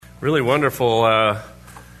Really wonderful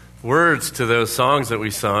words to those songs that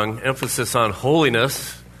we sung. Emphasis on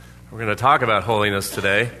holiness. We're going to talk about holiness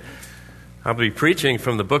today. I'll be preaching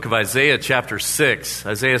from the book of Isaiah chapter 6.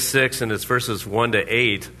 Isaiah 6 and it's verses 1 to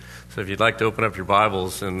 8. So if you'd like to open up your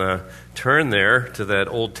Bibles and turn there to that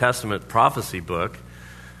Old Testament prophecy book.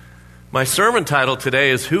 My sermon title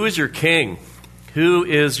today is, Who is Your King? Who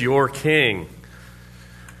is your King?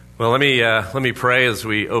 Well, let me pray as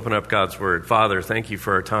we open up God's Word. Father, thank you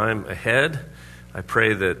for our time ahead. I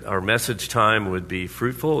pray that our message time would be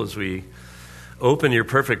fruitful as we open your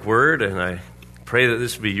perfect Word, and I pray that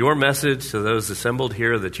this would be your message to those assembled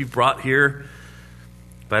here that you brought here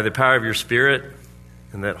by the power of your Spirit,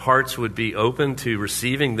 and that hearts would be open to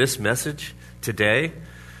receiving this message today.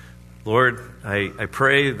 Lord, I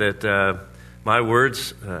pray that my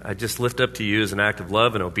words I just lift up to you as an act of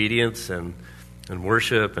love and obedience and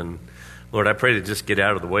worship. And Lord, I pray to just get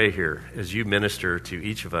out of the way here as you minister to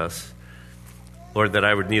each of us. Lord, that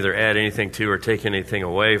I would neither add anything to or take anything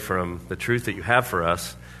away from the truth that you have for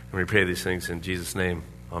us. And we pray these things in Jesus' name.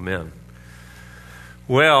 Amen.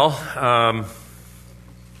 Well,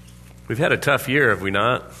 we've had a tough year, have we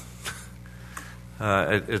not?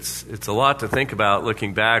 It's a lot to think about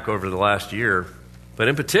looking back over the last year. But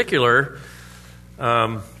in particular,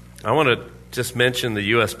 I want to just mention the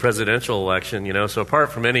U.S. presidential election, so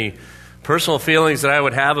apart from any personal feelings that I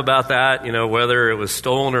would have about that, whether it was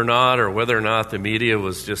stolen or not, or whether or not the media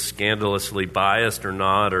was just scandalously biased or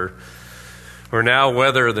not, or now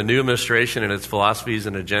whether the new administration and its philosophies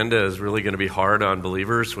and agenda is really going to be hard on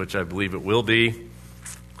believers, which I believe it will be.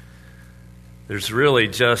 There's really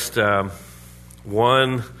just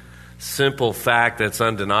one simple fact that's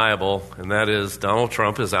undeniable, and that is Donald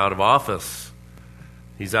Trump is out of office.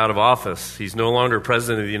 He's out of office. He's no longer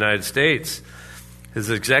president of the United States.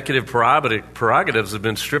 His executive prerogatives have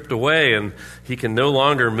been stripped away, and he can no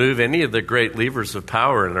longer move any of the great levers of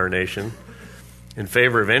power in our nation in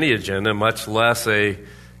favor of any agenda, much less a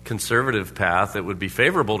conservative path that would be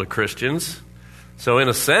favorable to Christians. So in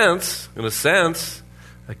a sense,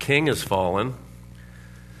 a king has fallen.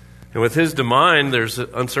 And with his demise, there's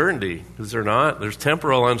uncertainty. Is there not? There's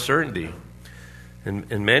temporal uncertainty.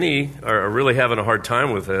 And many are really having a hard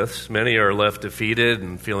time with this. Many are left defeated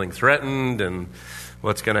and feeling threatened and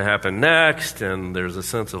what's going to happen next. And there's a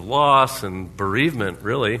sense of loss and bereavement,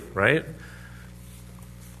 really, right?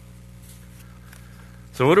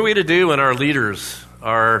 So what are we to do when our leaders,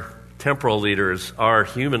 our temporal leaders, our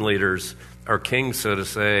human leaders, our kings, so to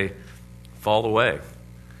say, fall away?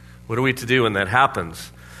 What are we to do when that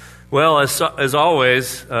happens? Well, as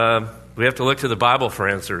always, we have to look to the Bible for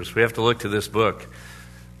answers. We have to look to this book.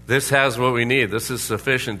 This has what we need. This is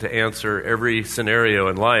sufficient to answer every scenario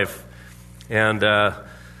in life. And the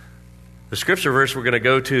scripture verse we're going to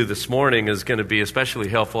go to this morning is going to be especially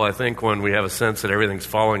helpful, I think, when we have a sense that everything's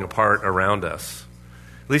falling apart around us.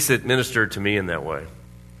 At least it ministered to me in that way.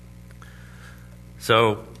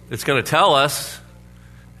 So it's going to tell us,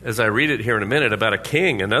 as I read it here in a minute, about a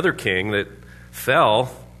king, another king that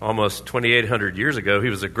fell almost 2,800 years ago. He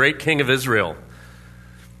was a great king of Israel.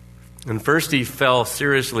 And first he fell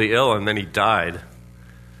seriously ill, and then he died.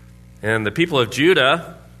 And the people of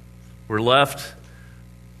Judah were left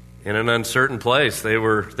in an uncertain place. They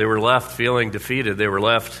were left feeling defeated. They were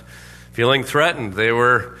left feeling threatened. They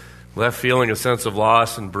were left feeling a sense of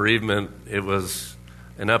loss and bereavement. It was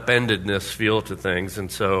an upendedness feel to things.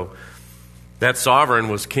 And so that sovereign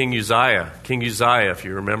was King Uzziah. King Uzziah, if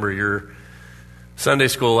you remember your Sunday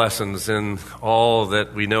school lessons and all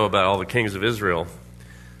that we know about all the kings of Israel.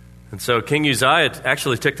 And so King Uzziah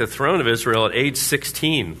actually took the throne of Israel at age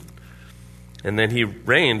 16. And then he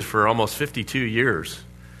reigned for almost 52 years.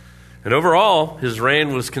 And overall, his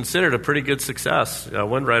reign was considered a pretty good success.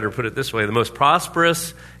 One writer put it this way: the most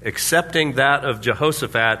prosperous, excepting that of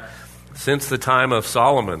Jehoshaphat, since the time of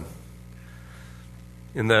Solomon.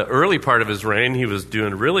 In the early part of his reign, he was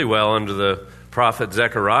doing really well under the prophet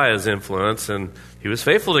Zechariah's influence, and he was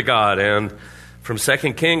faithful to God. And from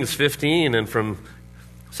 2 Kings 15 and from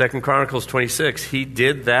 2 Chronicles 26, he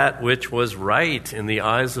did that which was right in the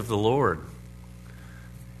eyes of the Lord.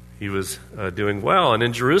 He was doing well. And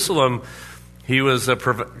in Jerusalem, he was a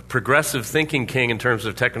progressive thinking king in terms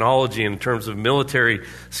of technology, in terms of military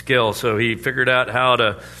skill. So he figured out how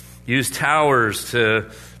to use towers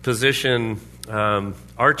to position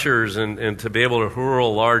archers and to be able to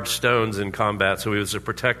hurl large stones in combat. So he was a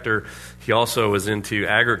protector. He also was into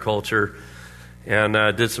agriculture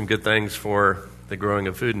and did some good things for the growing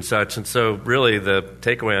of food and such. And so really the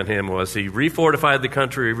takeaway on him was he refortified the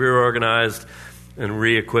country, reorganized, and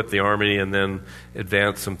re-equipped the army, and then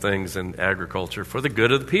advanced some things in agriculture for the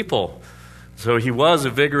good of the people. So he was a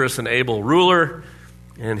vigorous and able ruler,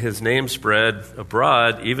 and his name spread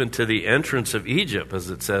abroad even to the entrance of Egypt, as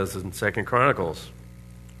it says in 2 Chronicles.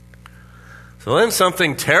 So then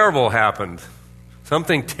something terrible happened.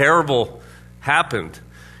 Something terrible happened.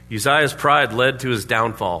 Uzziah's pride led to his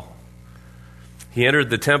downfall. He entered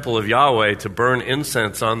the temple of Yahweh to burn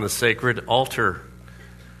incense on the sacred altar.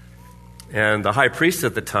 And the high priest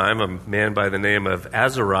at the time, a man by the name of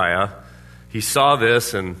Azariah, he saw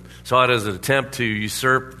this and saw it as an attempt to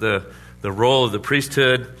usurp the role of the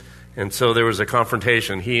priesthood. And so there was a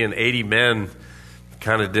confrontation. He and 80 men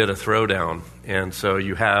kind of did a throwdown. And so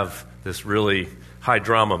you have this really high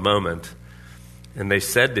drama moment. And they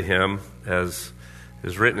said to him, as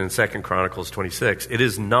is written in 2 Chronicles 26, "It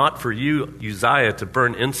is not for you, Uzziah, to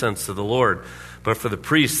burn incense to the Lord, but for the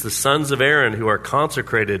priests, the sons of Aaron, who are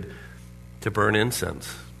consecrated to burn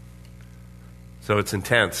incense." So it's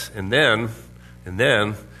intense. And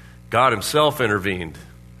then God himself intervened.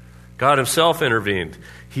 God himself intervened.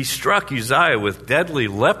 He struck Uzziah with deadly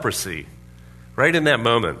leprosy right in that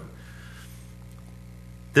moment.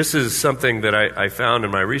 This is something that I found in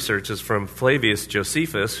my research is from Flavius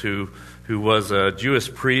Josephus, who was a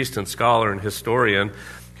Jewish priest and scholar and historian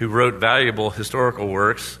who wrote valuable historical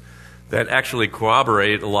works that actually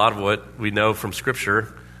corroborate a lot of what we know from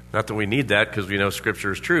Scripture. Not that we need that because we know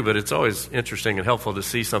Scripture is true, but it's always interesting and helpful to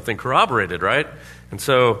see something corroborated, right? And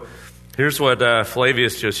so here's what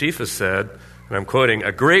Flavius Josephus said, and I'm quoting,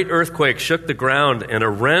 "A great earthquake shook the ground, and a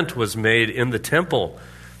rent was made in the temple.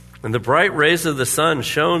 And the bright rays of the sun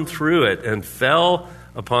shone through it and fell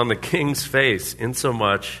upon the king's face,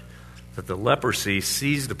 insomuch that the leprosy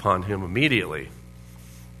seized upon him immediately."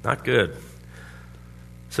 Not good.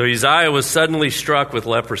 So Uzziah was suddenly struck with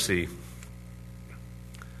leprosy.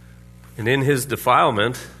 And in his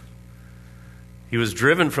defilement, he was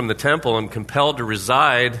driven from the temple and compelled to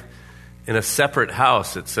reside in a separate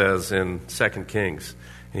house, it says in 2 Kings.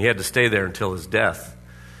 And he had to stay there until his death.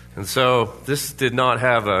 And so this did not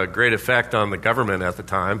have a great effect on the government at the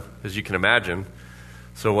time, as you can imagine.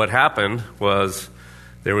 So what happened was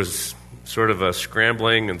there was sort of a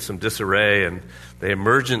scrambling and some disarray, and they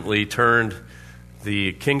emergently turned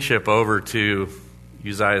the kingship over to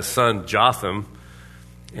Uzziah's son, Jotham.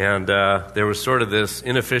 And there was sort of this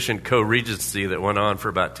inefficient co-regency that went on for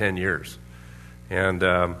about 10 years. And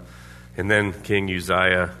then King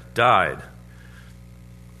Uzziah died.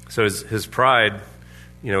 So his pride,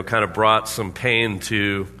 kind of brought some pain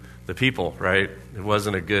to the people, right? It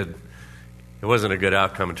wasn't a good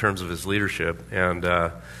outcome in terms of his leadership. And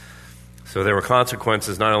so there were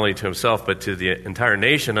consequences not only to himself, but to the entire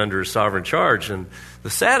nation under his sovereign charge. And the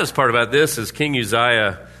saddest part about this is King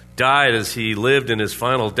Uzziah died as he lived in his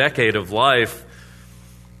final decade of life,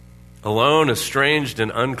 alone, estranged,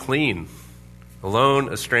 and unclean.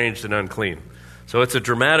 Alone, estranged, and unclean. So it's a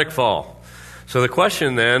dramatic fall. So the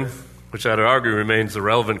question then, which I'd argue remains the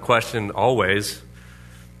relevant question always,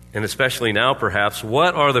 and especially now perhaps,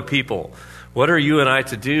 what are the people? What are you and I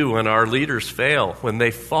to do when our leaders fail, when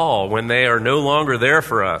they fall, when they are no longer there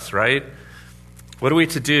for us, right? What are we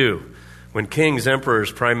to do when kings,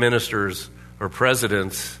 emperors, prime ministers, or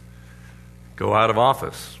presidents go out of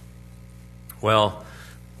office? Well,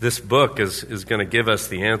 this book is going to give us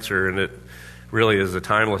the answer, and it really is a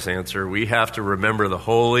timeless answer. We have to remember the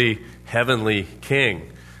holy, heavenly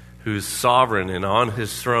King who's sovereign and on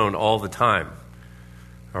his throne all the time.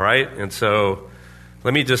 All right? And so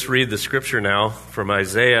let me just read the scripture now from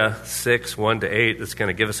Isaiah 6, 1-8. It's going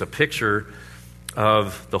to give us a picture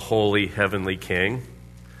of the holy, heavenly King.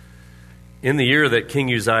 "In the year that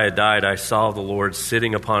King Uzziah died, I saw the Lord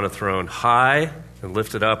sitting upon a throne, high and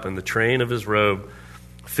lifted up, and the train of his robe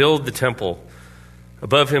filled the temple.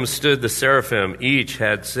 Above him stood the seraphim. Each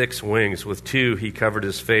had 6 wings. With 2 he covered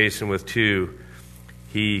his face, and with 2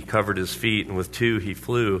 he covered his feet, and with 2 he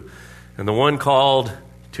flew. And the one called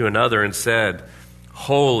to another and said,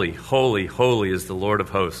 'Holy, holy, holy is the Lord of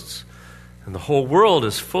hosts, and the whole world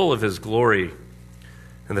is full of his glory.'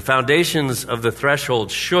 And the foundations of the threshold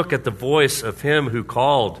shook at the voice of him who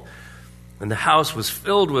called, and the house was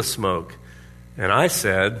filled with smoke. And I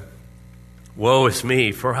said, 'Woe is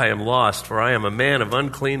me, for I am lost, for I am a man of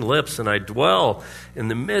unclean lips, and I dwell in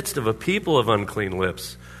the midst of a people of unclean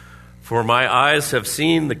lips. For my eyes have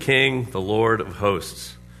seen the King, the Lord of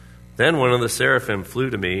hosts.' Then one of the seraphim flew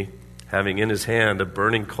to me, having in his hand a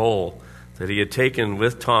burning coal that he had taken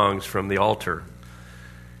with tongs from the altar.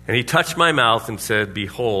 And he touched my mouth and said,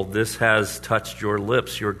 'Behold, this has touched your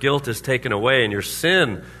lips. Your guilt is taken away, and your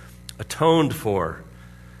sin atoned for.'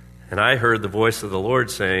 And I heard the voice of the Lord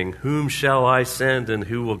saying, 'Whom shall I send, and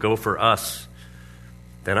who will go for us?'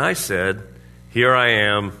 Then I said, 'Here I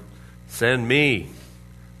am. Send me,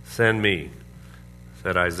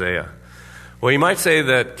 said Isaiah. Well, you might say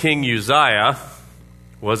that King Uzziah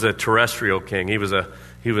was a terrestrial king. He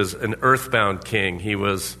was an earthbound king. He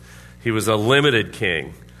was a limited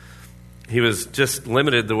king. He was just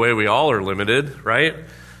limited the way we all are limited, right?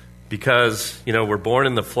 Because, we're born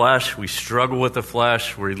in the flesh. We struggle with the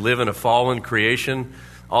flesh. We live in a fallen creation.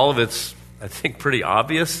 All of it's, I think, pretty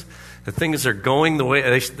obvious. The things are going the way,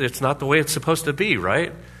 it's not the way it's supposed to be,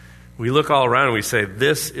 right? We look all around and we say,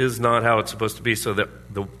 this is not how it's supposed to be, so that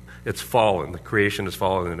it's fallen. The creation is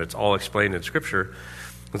fallen, and it's all explained in Scripture.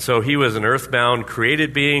 And so he was an earthbound,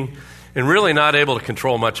 created being, and really not able to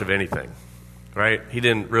control much of anything, right? He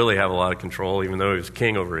didn't really have a lot of control, even though he was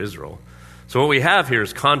king over Israel. So what we have here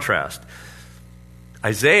is contrast.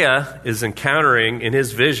 Isaiah is encountering, in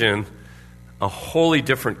his vision, a wholly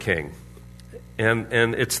different king.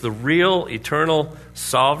 And it's the real, eternal,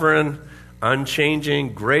 sovereign,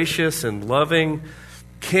 unchanging, gracious, and loving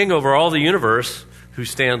king over all the universe, who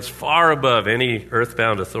stands far above any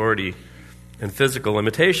earthbound authority and physical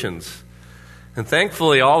limitations. And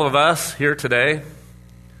thankfully, all of us here today,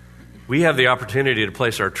 we have the opportunity to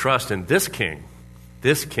place our trust in this king,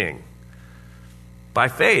 by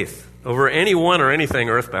faith, over anyone or anything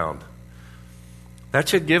earthbound. That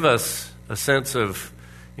should give us a sense of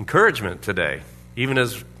encouragement today, even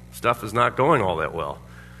as stuff is not going all that well.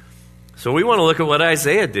 So we want to look at what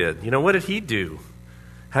Isaiah did. What did he do?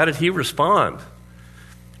 How did he respond?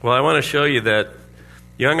 Well, I want to show you that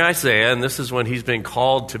young Isaiah, and this is when he's been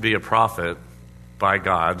called to be a prophet by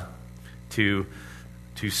God, to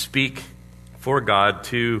speak for God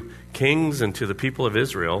to kings and to the people of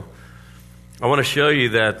Israel. I want to show you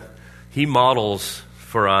that he models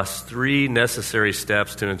for us 3 necessary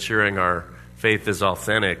steps to ensuring our faith is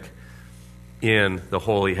authentic in the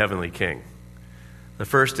holy heavenly king. The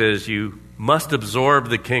first is you must absorb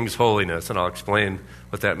the king's holiness, and I'll explain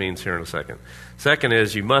what that means here in a second. Second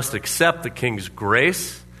is you must accept the king's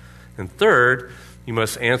grace. And third, you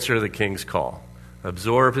must answer the king's call.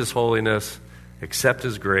 Absorb his holiness, accept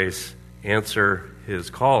his grace, answer his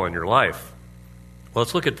call in your life. Well,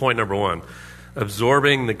 let's look at point number 1,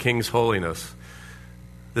 absorbing the king's holiness.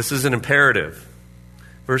 This is an imperative.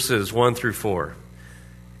 Verses 1 through 4.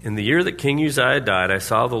 In the year that King Uzziah died, I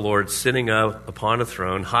saw the Lord sitting up upon a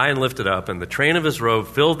throne, high and lifted up, and the train of his robe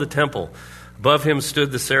filled the temple. Above him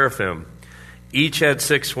stood the seraphim. Each had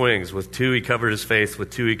 6 wings. With 2 he covered his face, with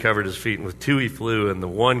 2 he covered his feet, and with 2 he flew. And the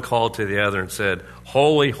one called to the other and said,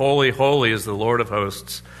 Holy, holy, holy is the Lord of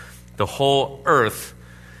hosts. The whole earth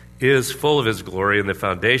is full of his glory. And the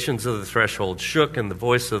foundations of the threshold shook, and the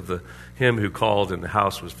voice of him who called, and the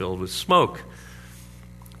house was filled with smoke.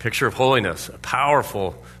 Picture of holiness, a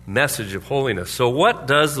powerful message of holiness. So what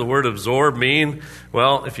does the word absorb mean?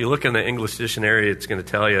 Well, if you look in the English dictionary, it's going to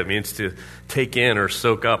tell you it means to take in or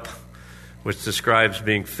soak up, which describes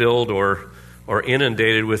being filled or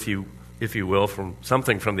inundated with, you, if you will, from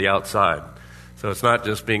something from the outside. So it's not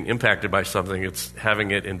just being impacted by something, it's having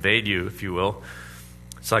it invade you, if you will.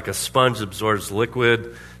 It's like a sponge absorbs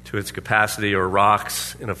liquid to its capacity, or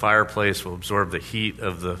rocks in a fireplace will absorb the heat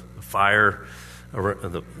of the fire, or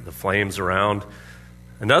the flames around.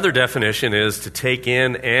 Another definition is to take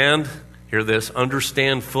in and, hear this,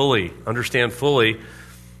 understand fully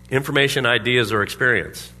information, ideas, or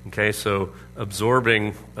experience. Okay, so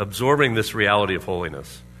absorbing this reality of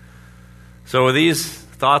holiness. So with these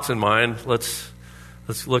thoughts in mind, let's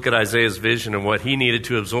look at Isaiah's vision and what he needed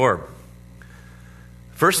to absorb.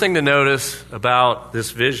 First thing to notice about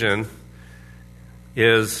this vision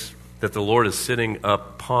is that the Lord is sitting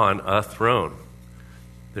upon a throne.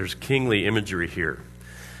 There's kingly imagery here.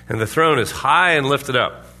 And the throne is high and lifted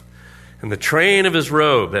up. And the train of his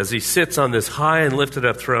robe, as he sits on this high and lifted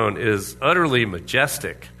up throne, is utterly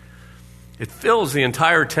majestic. It fills the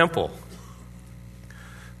entire temple.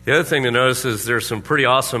 The other thing to notice is there's some pretty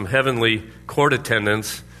awesome heavenly court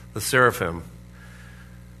attendants, the seraphim.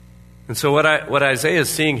 And so what Isaiah is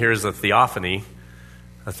seeing here is a theophany.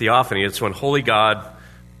 A theophany, it's when holy God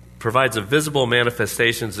provides a visible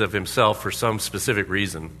manifestations of himself for some specific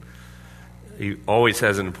reason. He always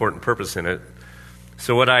has an important purpose in it.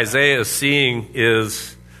 So what Isaiah is seeing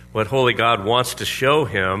is what holy God wants to show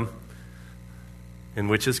him, in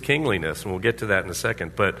which is kingliness. And we'll get to that in a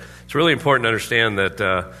second. But it's really important to understand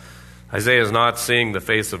that Isaiah is not seeing the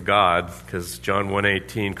face of God, because John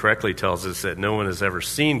 1:18 correctly tells us that no one has ever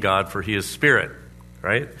seen God, for he is spirit,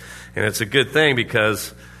 right? And it's a good thing,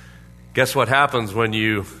 because guess what happens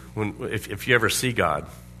if you ever see God,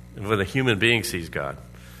 when a human being sees God?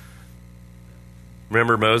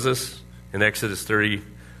 Remember Moses in Exodus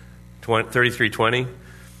 33:20?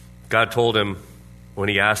 God told him, when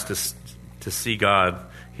he asked to see God.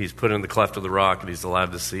 He's put in the cleft of the rock, and he's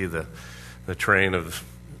allowed to see the train of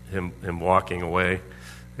him walking away,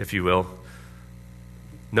 if you will.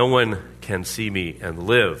 No one can see me and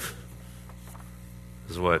live,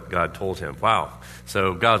 is what God told him. Wow.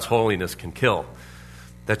 So God's holiness can kill.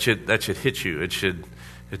 That should hit you. It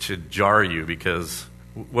should jar you, because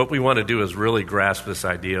what we want to do is really grasp this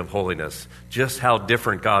idea of holiness, just how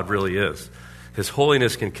different God really is. His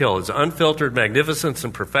holiness can kill. His unfiltered magnificence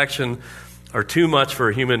and perfection are too much for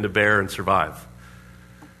a human to bear and survive.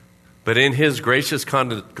 But in his gracious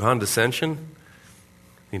condescension,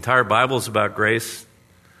 the entire Bible is about grace.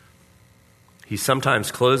 He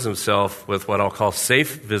sometimes clothes himself with what I'll call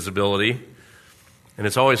safe visibility, and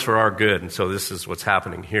it's always for our good. And so this is what's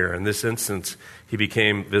happening here. In this instance, he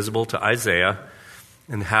became visible to Isaiah.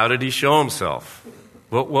 And how did he show himself?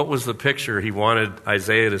 What was the picture he wanted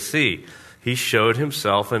Isaiah to see? He showed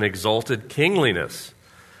himself in exalted kingliness.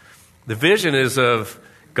 The vision is of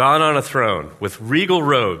God on a throne with regal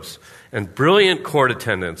robes and brilliant court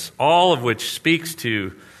attendants, all of which speaks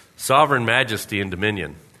to sovereign majesty and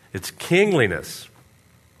dominion. It's kingliness.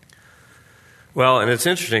 Well, and it's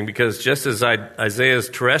interesting because just as Isaiah's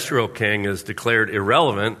terrestrial king is declared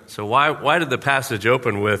irrelevant, so why did the passage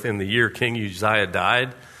open with, in the year King Uzziah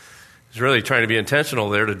died? He's really trying to be intentional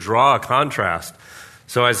there to draw a contrast.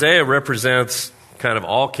 So Isaiah represents kind of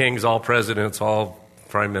all kings, all presidents, all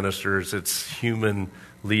prime ministers. It's human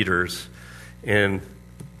leaders. And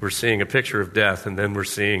we're seeing a picture of death, and then we're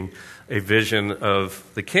seeing a vision of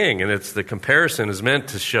the king. And it's the comparison is meant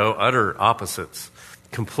to show utter opposites,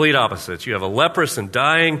 complete opposites. You have a leprous and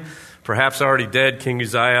dying, perhaps already dead King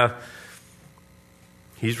Uzziah.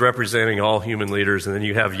 He's representing all human leaders. And then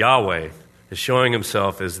you have Yahweh is showing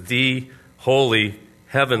himself as the holy,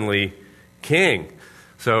 heavenly king.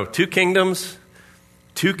 So 2 kingdoms,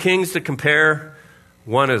 2 kings to compare.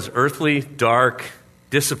 One is earthly, dark,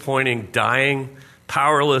 disappointing, dying,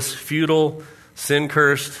 powerless, futile,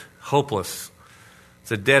 sin-cursed, hopeless.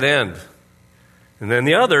 It's a dead end. And then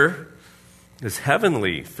the other is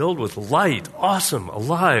heavenly, filled with light, awesome,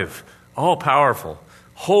 alive, all-powerful,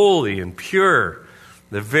 holy and pure,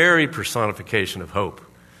 the very personification of hope.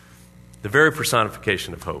 The very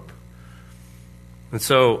personification of hope. And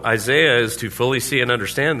so Isaiah is to fully see and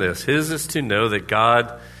understand this. His is to know that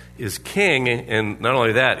God is king, and not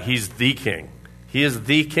only that, he's the king. He is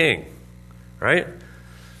the king, right?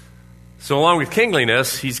 So along with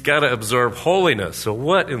kingliness, he's got to absorb holiness. So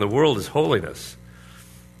what in the world is holiness?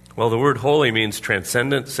 Well, the word holy means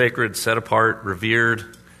transcendent, sacred, set apart,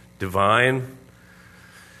 revered, divine.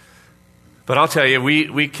 But I'll tell you,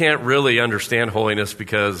 we can't really understand holiness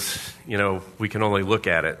because, we can only look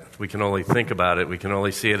at it. We can only think about it. We can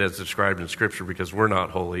only see it as described in Scripture because we're not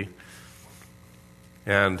holy.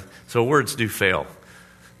 And so words do fail.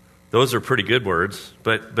 Those are pretty good words.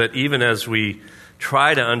 But even as we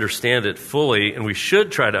try to understand it fully, and we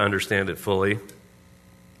should try to understand it fully,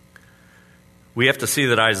 we have to see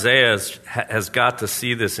that Isaiah has got to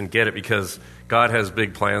see this and get it, because God has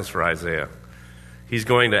big plans for Isaiah. He's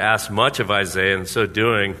going to ask much of Isaiah, and in so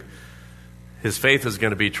doing, his faith is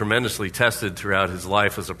going to be tremendously tested throughout his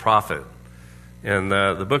life as a prophet. And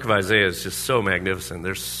the book of Isaiah is just so magnificent.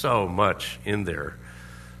 There's so much in there.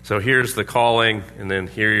 So here's the calling, and then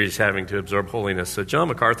here he's having to absorb holiness. So John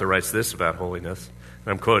MacArthur writes this about holiness,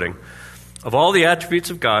 and I'm quoting, "Of all the attributes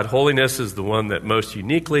of God, holiness is the one that most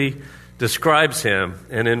uniquely describes him,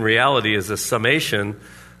 and in reality is a summation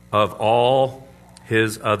of all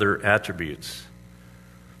his other attributes."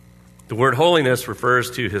 The word holiness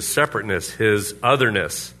refers to his separateness, his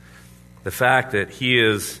otherness, the fact that he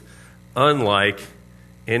is unlike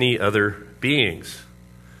any other beings.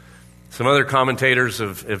 Some other commentators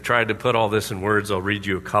have tried to put all this in words. I'll read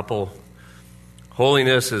you a couple.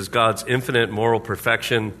 Holiness is God's infinite moral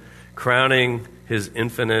perfection, crowning his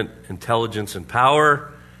infinite intelligence and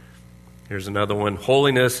power. Here's another one.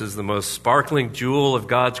 Holiness is the most sparkling jewel of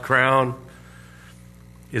God's crown.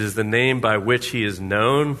 It is the name by which he is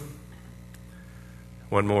known.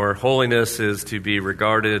 One more. Holiness is to be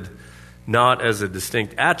regarded not as a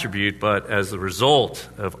distinct attribute, but as the result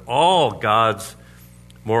of all God's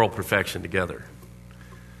moral perfection together.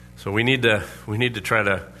 So we need to try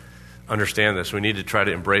to understand this. We need to try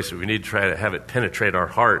to embrace it. We need to try to have it penetrate our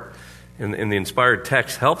heart. And the inspired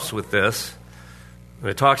text helps with this.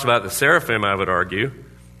 When it talks about the seraphim, I would argue.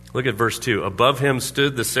 Look at verse 2. Above him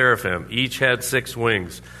stood the seraphim. Each had 6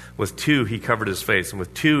 wings. With 2 he covered his face, and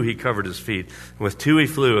with 2 he covered his feet. And with 2 he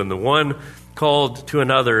flew. And the one called to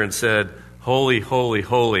another and said, "Holy, holy,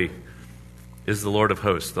 holy is the Lord of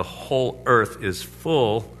hosts. The whole earth is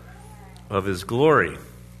full of his glory."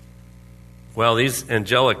 Well, these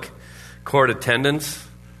angelic court attendants.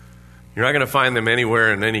 You're not going to find them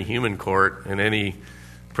anywhere in any human court, in any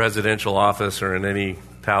presidential office, or in any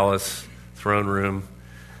palace throne room.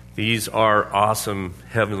 These are awesome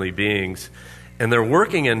heavenly beings, and they're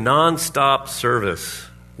working in nonstop service,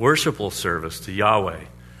 worshipful service to Yahweh.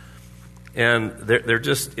 And they're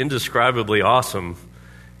just indescribably awesome,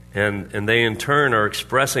 and they in turn are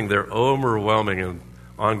expressing their overwhelming and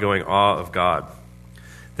ongoing awe of God.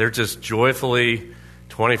 They're just joyfully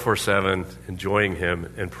 24/7 enjoying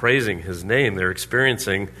Him and praising His name. They're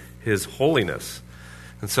experiencing His holiness.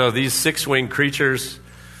 And so these six-winged creatures,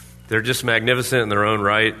 they're just magnificent in their own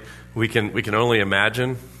right. We can only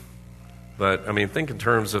imagine. But, I mean, think in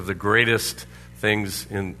terms of the greatest things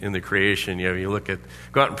in the creation. You know, you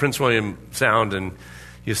go out in Prince William Sound and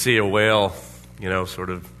you see a whale, you know, sort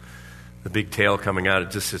of the big tail coming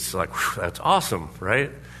out. It's like, whew, that's awesome,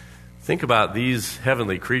 right? Think about these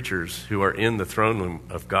heavenly creatures who are in the throne room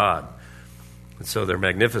of God. And so they're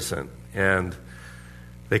magnificent. And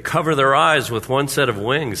they cover their eyes with one set of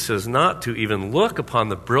wings so as not to even look upon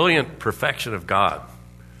the brilliant perfection of God.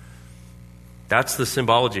 That's the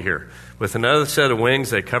symbology here. With another set of wings,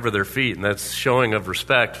 they cover their feet, and that's showing of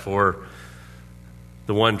respect for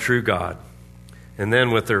the one true God. And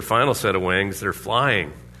then with their final set of wings, they're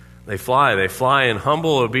flying. They fly in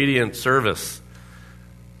humble, obedient service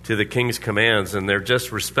to the King's commands, and they're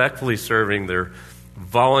just respectfully serving. They're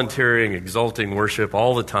volunteering, exalting worship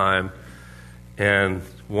all the time. And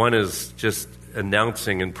one is just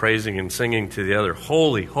announcing and praising and singing to the other,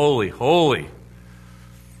 "Holy, holy, holy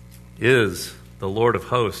is the Lord of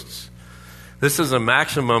hosts." This is a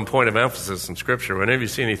maximum point of emphasis in Scripture. Whenever you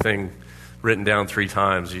see anything written down 3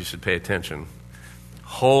 times, you should pay attention.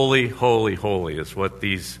 Holy, holy, holy is what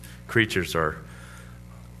these creatures are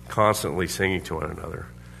constantly singing to one another.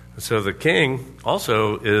 And so the King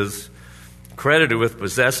also is credited with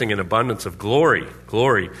possessing an abundance of glory.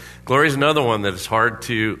 Glory is another one that is hard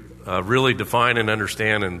to really define and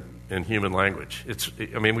understand in human language.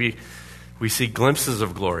 We see glimpses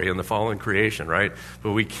of glory in the fallen creation, right?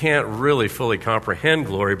 But we can't really fully comprehend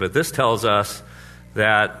glory. But this tells us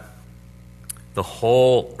that the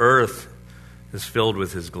whole earth is filled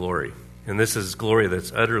with His glory. And this is glory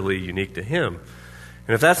that's utterly unique to Him.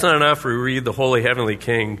 And if that's not enough, we read the Holy Heavenly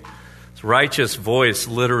King's righteous voice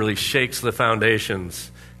literally shakes the foundations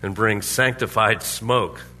and brings sanctified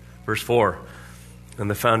smoke. Verse 4, "And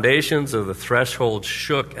the foundations of the threshold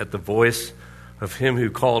shook at the voice of Him who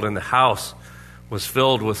called, and the house was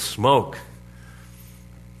filled with smoke."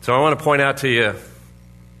 So I want to point out to you,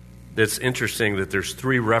 it's interesting that there's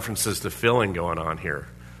 3 references to filling going on here,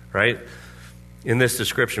 right? In this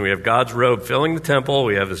description, we have God's robe filling the temple,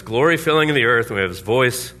 we have His glory filling the earth, and we have His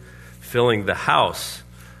voice filling the house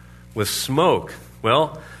with smoke.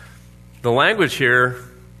 Well, the language here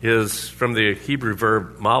is from the Hebrew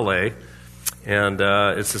verb male, and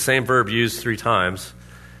it's the same verb used 3 times.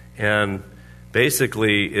 And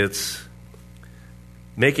basically, it's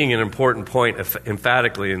making an important point,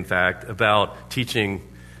 emphatically, in fact, about teaching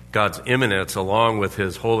God's immanence along with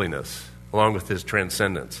His holiness, along with His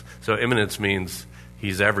transcendence. So immanence means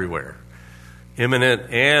He's everywhere. Immanent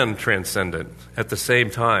and transcendent at the same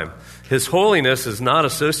time. His holiness is not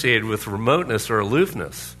associated with remoteness or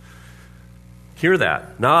aloofness. Hear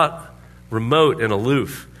that. Not remote and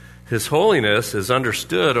aloof. His holiness is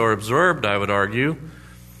understood or absorbed, I would argue,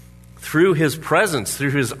 through His presence,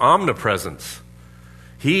 through His omnipresence.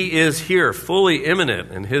 He is here, fully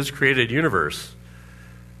immanent in His created universe,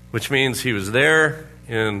 which means He was there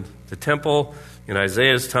in the temple in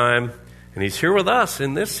Isaiah's time, and He's here with us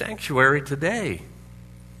in this sanctuary today.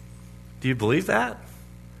 Do you believe that?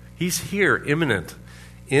 He's here, immanent,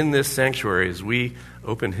 in this sanctuary as we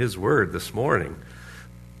open His Word this morning.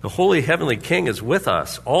 The Holy Heavenly King is with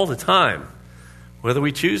us all the time, whether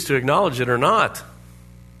we choose to acknowledge it or not.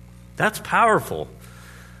 That's powerful.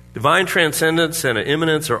 Divine transcendence and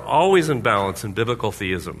immanence are always in balance in biblical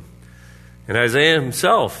theism. And Isaiah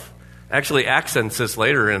himself actually accents this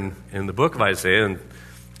later in the book of Isaiah, in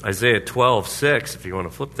Isaiah 12:6, if you want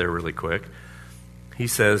to flip there really quick. He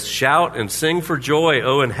says, "Shout and sing for joy,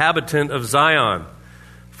 O inhabitant of Zion,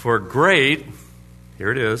 for great,"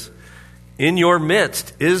 here it is, "in your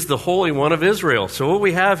midst is the Holy One of Israel." So what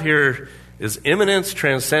we have here is immanence,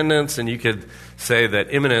 transcendence, and you could say that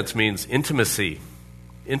immanence means intimacy.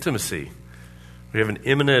 Intimacy. We have an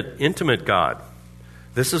immanent, intimate God.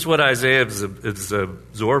 This is what Isaiah is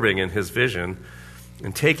absorbing in his vision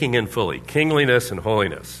and taking in fully. Kingliness and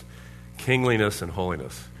holiness. Kingliness and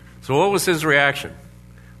holiness. So what was his reaction?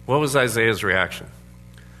 What was Isaiah's reaction?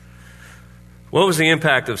 What was the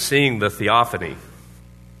impact of seeing the theophany,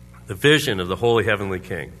 the vision of the Holy Heavenly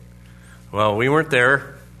King? Well, we weren't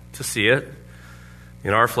there to see it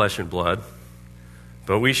in our flesh and blood,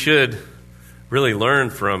 but we should really learn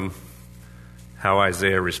from how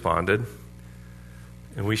Isaiah responded,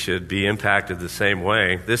 and we should be impacted the same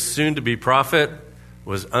way. This soon-to-be prophet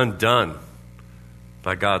was undone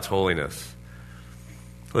by God's holiness.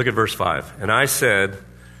 Look at verse 5. And I said,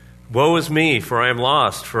 woe is me, for I am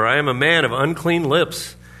lost, for I am a man of unclean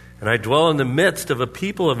lips, and I dwell in the midst of a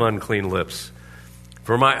people of unclean lips.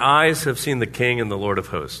 For my eyes have seen the King and the Lord of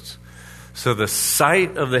hosts. So the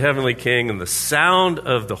sight of the heavenly King and the sound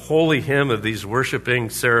of the holy hymn of these worshiping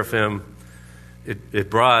seraphim, it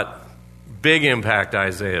brought big impact to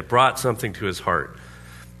Isaiah. It brought something to his heart.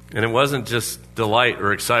 And it wasn't just delight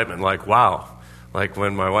or excitement like, wow, like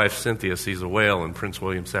when my wife Cynthia sees a whale in Prince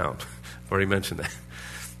William Sound. I've already mentioned that.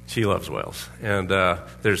 She loves whales. And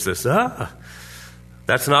there's this,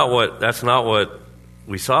 That's not what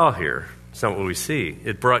we saw here. It's not what we see.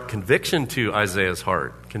 It brought conviction to Isaiah's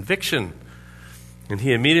heart. Conviction. And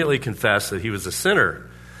he immediately confessed that he was a sinner.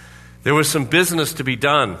 There was some business to be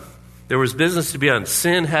done. There was business to be done.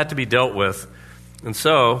 Sin had to be dealt with. And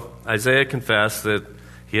so Isaiah confessed that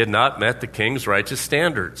he had not met the king's righteous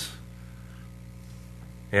standards.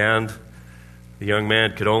 And the young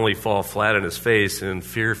man could only fall flat on his face in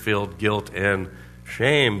fear-filled guilt and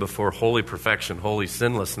shame before holy perfection, holy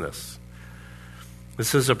sinlessness.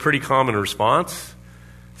 This is a pretty common response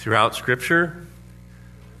throughout Scripture.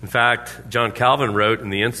 In fact, John Calvin wrote in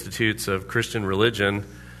the Institutes of Christian Religion,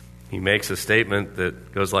 he makes a statement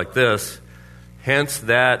that goes like this: hence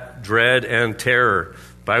that dread and terror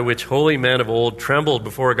by which holy men of old trembled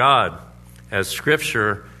before God, as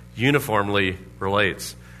Scripture uniformly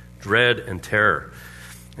relates. Dread and terror.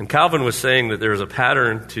 And Calvin was saying that there is a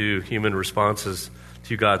pattern to human responses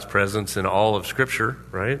to God's presence in all of Scripture,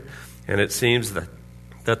 right? And it seems that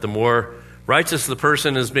the more righteous the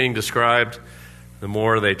person is being described, the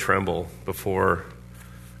more they tremble before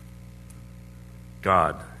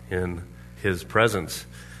God in his presence.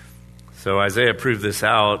 So Isaiah proved this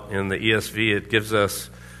out in the ESV. It gives us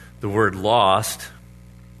the word lost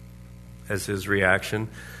as his reaction.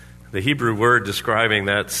 The Hebrew word describing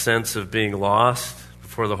that sense of being lost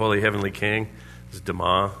before the Holy Heavenly King is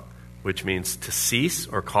dama, which means to cease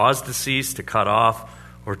or cause to cease, to cut off,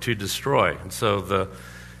 or to destroy. And so the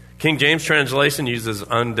King James translation uses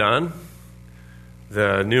undone.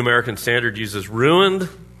 The New American Standard uses ruined.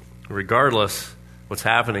 Regardless, what's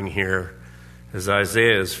happening here is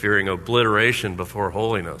Isaiah is fearing obliteration before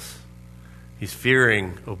holiness. He's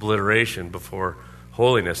fearing obliteration before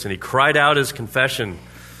holiness. And he cried out his confession,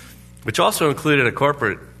 which also included a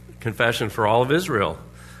corporate confession for all of Israel.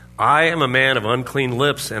 I am a man of unclean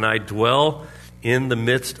lips, and I dwell in the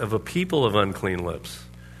midst of a people of unclean lips.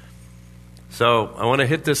 So I want to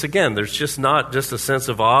hit this again. There's just not just a sense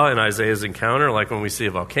of awe in Isaiah's encounter, like when we see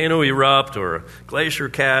a volcano erupt or a glacier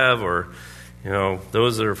calve, or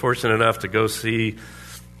those that are fortunate enough to go see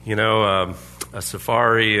a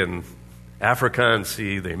safari in Africa and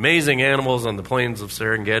see the amazing animals on the plains of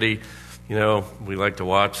Serengeti. We like to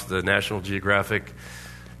watch the National Geographic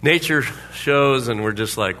nature shows, and we're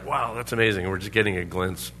just like, wow, that's amazing. We're just getting a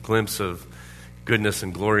glimpse of goodness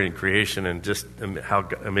and glory in creation and just how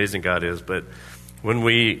amazing God is. But when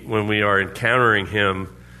we are encountering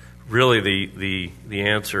him, really the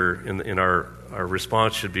answer in our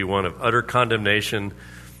response should be one of utter condemnation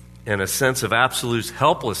and a sense of absolute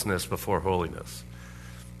helplessness before holiness.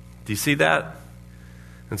 Do you see that?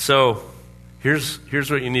 And so here's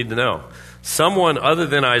what you need to know. Someone other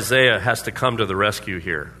than Isaiah has to come to the rescue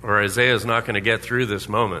here, or Isaiah is not going to get through this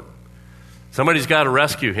moment. Somebody's got to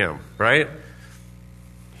rescue him, right?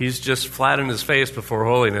 He's just flat in his face before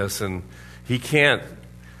holiness, and he can't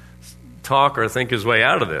talk or think his way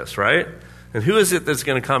out of this, right? And who is it that's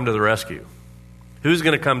going to come to the rescue? Who's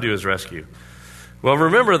going to come to his rescue? Well,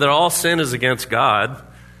 remember that all sin is against God.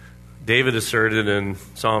 David asserted in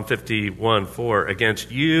Psalm 51:4, against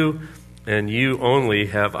you and you only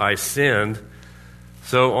have I sinned.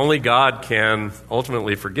 So only God can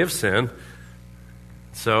ultimately forgive sin.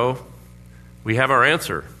 So we have our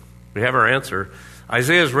answer. We have our answer.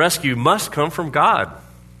 Isaiah's rescue must come from God.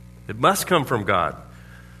 It must come from God.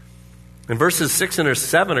 And verses 6 and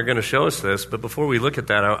 7 are going to show us this, but before we look at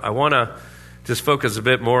that, I want to just focus a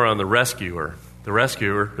bit more on the rescuer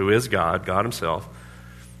who is God himself.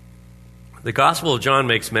 The Gospel of John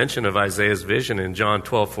makes mention of Isaiah's vision in John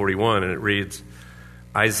 12:41, and it reads,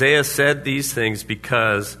 Isaiah said these things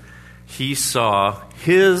because he saw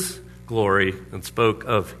his glory and spoke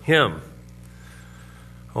of him.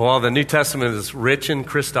 While the New Testament is rich in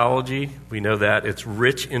Christology, we know that it's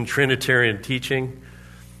rich in Trinitarian teaching,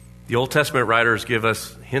 The Old Testament writers give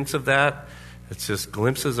us hints of that. It's just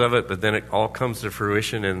glimpses of it, but then it all comes to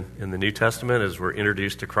fruition in the New Testament as we're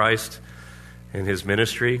introduced to Christ and his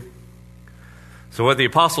ministry. So what the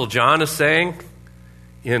Apostle John is saying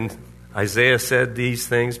in Isaiah said these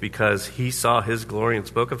things because he saw his glory and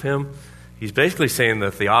spoke of him. He's basically saying the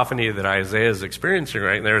theophany that Isaiah is experiencing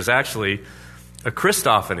right there is actually a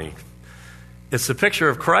Christophany. It's the picture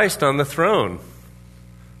of Christ on the throne.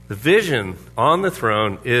 The vision on the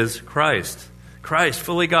throne is Christ. Christ,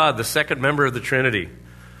 fully God, the second member of the Trinity,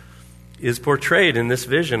 is portrayed in this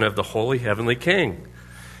vision of the holy heavenly King.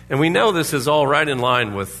 And we know this is all right in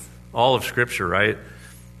line with all of Scripture, right?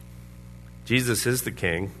 Jesus is the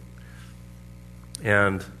King.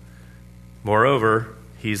 And moreover,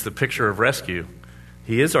 he's the picture of rescue.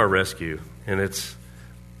 He is our rescue, and it's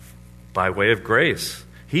by way of grace.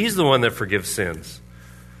 He's the one that forgives sins,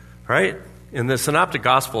 right? In the Synoptic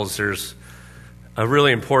Gospels, there's a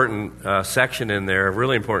really important section in there, a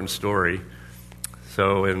really important story.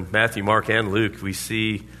 So in Matthew, Mark, and Luke, we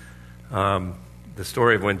see the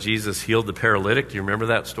story of when Jesus healed the paralytic. Do you remember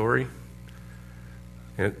that story?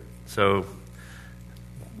 So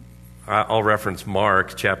I'll reference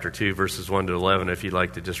Mark chapter 2, verses 1 to 11, if you'd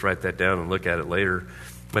like to just write that down and look at it later.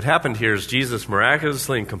 What happened here is Jesus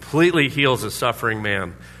miraculously and completely heals a suffering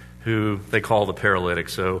man who they call the paralytic.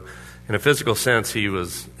 So in a physical sense, he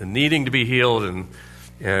was needing to be healed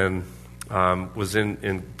and was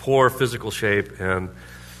in poor physical shape.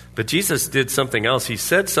 But Jesus did something else. He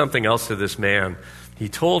said something else to this man. He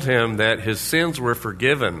told him that his sins were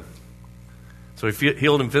forgiven. So he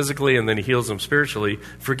healed him physically, and then he heals him spiritually,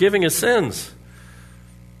 forgiving his sins.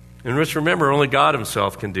 And which, remember, only God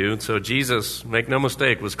himself can do. And so Jesus, make no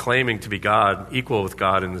mistake, was claiming to be God, equal with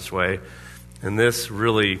God in this way. And this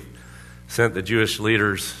really sent the Jewish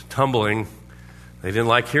leaders tumbling. They didn't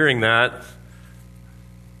like hearing that.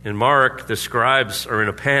 In Mark, the scribes are in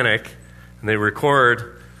a panic, and they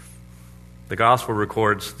record, the gospel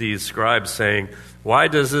records these scribes saying, "Why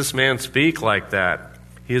does this man speak like that?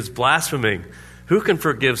 He is blaspheming. Who can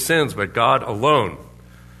forgive sins but God alone?"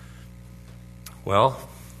 Well,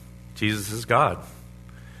 Jesus is God.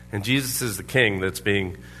 And Jesus is the King that's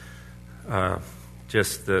being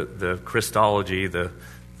just the Christology, the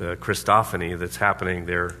Christophany that's happening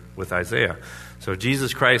there with Isaiah. So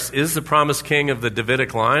Jesus Christ is the promised King of the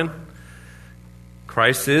Davidic line.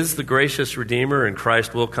 Christ is the gracious Redeemer, and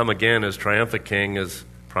Christ will come again as triumphant King as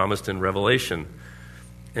promised in Revelation.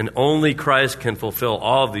 And only Christ can fulfill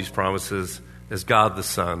all of these promises as God the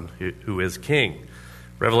Son, who is King.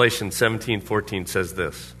 Revelation 17:14 says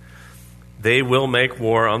this, "They will make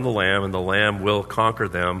war on the Lamb, and the Lamb will conquer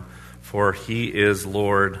them, for he is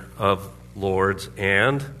Lord of lords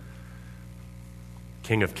and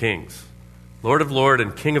King of kings." Lord of lords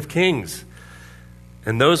and King of kings.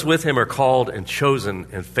 And those with him are called and chosen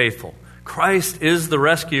and faithful. Christ is the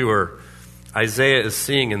rescuer Isaiah is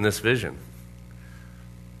seeing in this vision.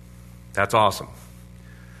 That's awesome.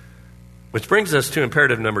 Which brings us to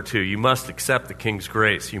imperative number 2. You must accept the King's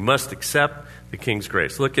grace. You must accept the King's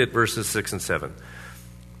grace. Look at verses 6 and 7.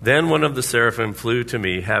 "Then one of the seraphim flew to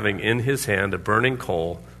me, having in his hand a burning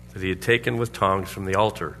coal that he had taken with tongs from the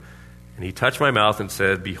altar. And he touched my mouth and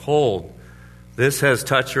said, 'Behold, this has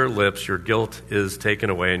touched your lips. Your guilt is taken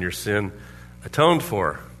away and your sin atoned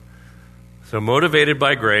for.'" So motivated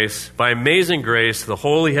by grace, by amazing grace, the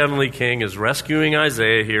holy heavenly King is rescuing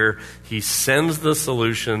Isaiah here. He sends the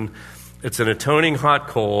solution. It's an atoning hot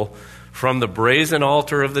coal from the brazen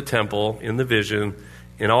altar of the temple in the vision.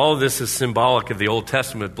 And all of this is symbolic of the Old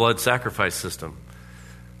Testament blood sacrifice system.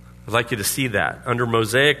 I'd like you to see that. Under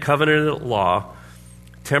Mosaic covenant law,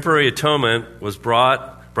 temporary atonement was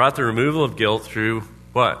brought the removal of guilt through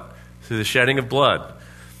what? Through the shedding of blood,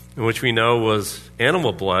 in which we know was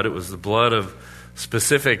animal blood. It was the blood of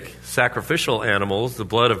specific sacrificial animals, the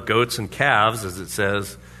blood of goats and calves, as it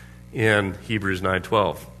says in Hebrews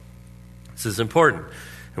 9:12. This is important.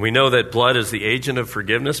 And we know that blood is the agent of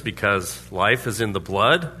forgiveness because life is in the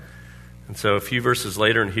blood. And so a few verses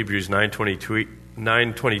later in Hebrews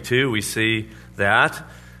 9:22, we see that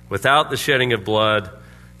without the shedding of blood,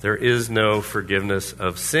 there is no forgiveness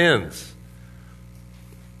of sins.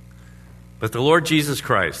 But the Lord Jesus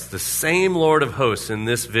Christ, the same Lord of hosts in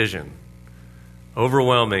this vision,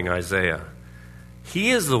 overwhelming Isaiah, he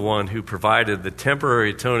is the one who provided the temporary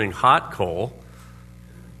atoning hot coal.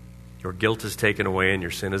 Your guilt is taken away and your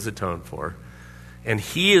sin is atoned for. And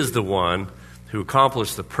he is the one who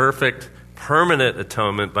accomplished the perfect, permanent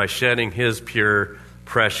atonement by shedding his pure,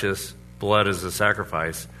 precious blood as a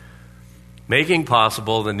sacrifice, making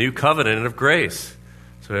possible the new covenant of grace.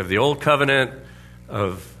 So we have the old covenant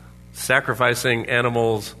of sacrificing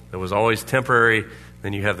animals that was always temporary.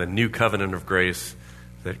 Then you have the new covenant of grace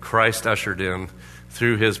that Christ ushered in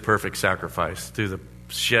through his perfect sacrifice, through the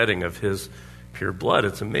shedding of his pure blood.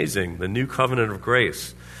 It's amazing, the new covenant of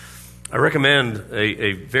grace. I recommend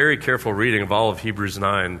a very careful reading of all of Hebrews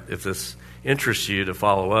 9 if this interests you to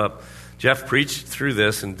follow up. Jeff preached through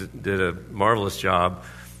this and did a marvelous job.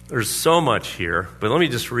 There's so much here, but let me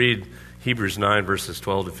just read Hebrews 9, verses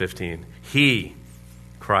 12 to 15. He,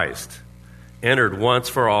 Christ, entered once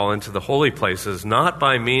for all into the holy places, not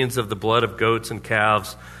by means of the blood of goats and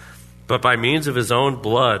calves, but by means of his own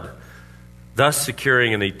blood, thus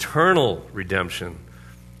securing an eternal redemption.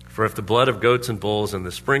 For if the blood of goats and bulls and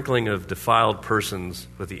the sprinkling of defiled persons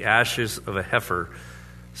with the ashes of a heifer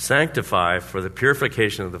sanctify for the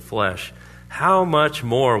purification of the flesh, how much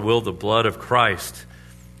more will the blood of Christ,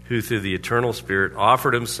 who through the eternal Spirit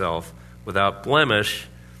offered himself without blemish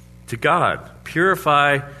to God,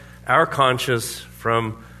 purify our conscience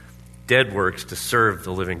from dead works to serve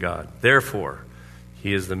the living God. Therefore,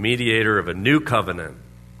 he is the mediator of a new covenant,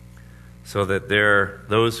 so that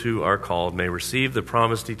those who are called may receive the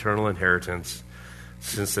promised eternal inheritance,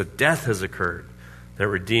 since a death has occurred that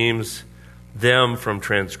redeems them from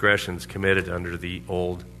transgressions committed under the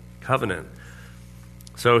old covenant.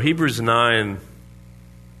 So Hebrews 9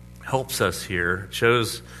 helps us here. It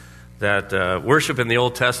shows that worship in the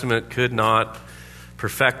Old Testament could not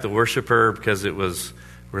perfect the worshiper because it was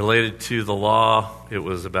related to the law. It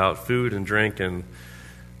was about food and drink and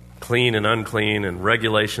clean and unclean and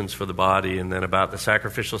regulations for the body, and then about the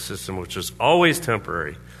sacrificial system, which was always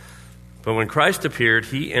temporary. But when Christ appeared,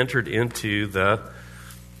 he entered into the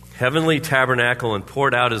heavenly tabernacle and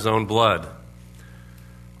poured out his own blood.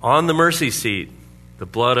 On the mercy seat, the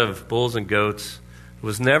blood of bulls and goats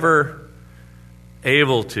was never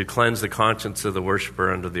able to cleanse the conscience of the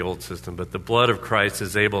worshiper under the old system, but the blood of Christ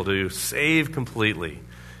is able to save completely.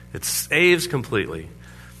 It saves completely,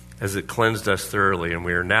 as it cleansed us thoroughly, and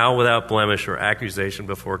we are now without blemish or accusation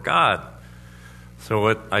before God. So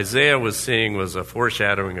what Isaiah was seeing was a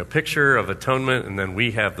foreshadowing, a picture of atonement, and then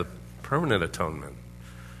we have the permanent atonement.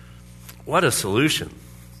 What a solution.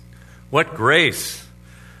 What grace.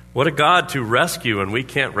 What a God to rescue, and we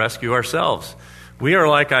can't rescue ourselves. We are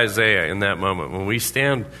like Isaiah in that moment. When we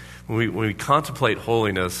stand, when we contemplate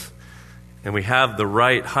holiness, and we have the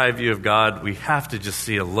right high view of God, we have to just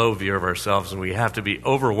see a low view of ourselves, and we have to be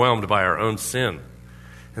overwhelmed by our own sin.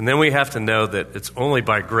 And then we have to know that it's only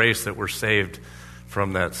by grace that we're saved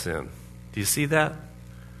from that sin. Do you see that?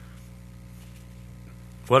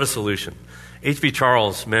 What a solution. H.B.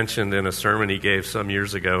 Charles mentioned in a sermon he gave some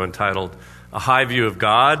years ago entitled A High View of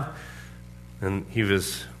God, and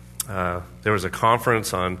there was a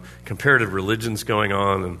conference on comparative religions going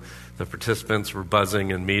on, and the participants were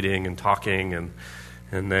buzzing and meeting and talking,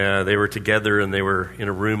 and they were together, and they were in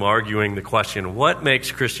a room arguing the question, what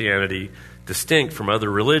makes Christianity distinct from other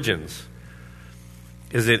religions?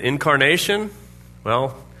 Is it incarnation?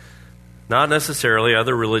 Well, not necessarily.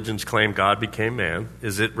 Other religions claim God became man.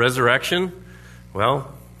 Is it resurrection?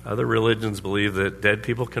 Well, other religions believe that dead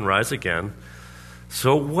people can rise again.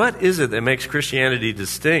 So what is it that makes Christianity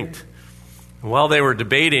distinct? While they were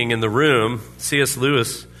debating in the room, C.S.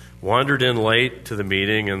 Lewis wandered in late to the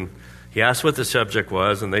meeting, and he asked what the subject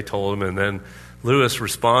was, and they told him, and then Lewis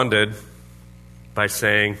responded by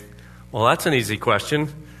saying, well, that's an easy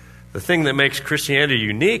question. The thing that makes Christianity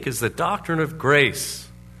unique is the doctrine of grace.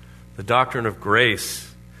 The doctrine of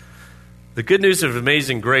grace. The good news of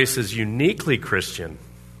amazing grace is uniquely Christian.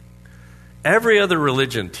 Every other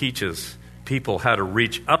religion teaches people how to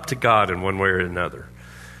reach up to God in one way or another,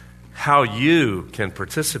 how you can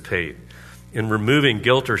participate in removing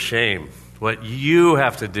guilt or shame, what you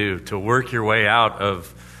have to do to work your way out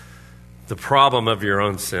of the problem of your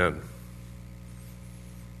own sin.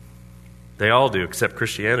 They all do, except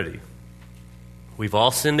Christianity. We've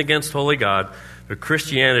all sinned against holy God, but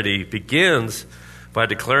Christianity begins by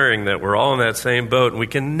declaring that we're all in that same boat, and we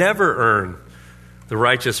can never earn the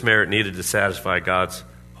righteous merit needed to satisfy God's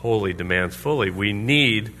holy demands fully. We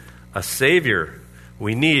need a Savior.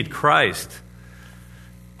 We need Christ.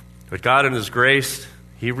 But God in his grace,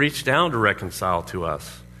 he reached down to reconcile to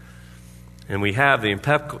us. And we have the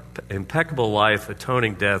impeccable life,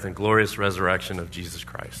 atoning death, and glorious resurrection of Jesus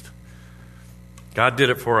Christ. God did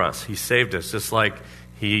it for us. He saved us, just like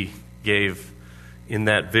he gave in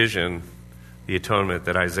that vision the atonement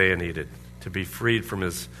that Isaiah needed to be freed from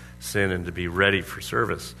his sin and to be ready for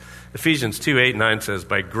service. Ephesians 2:8-9 says,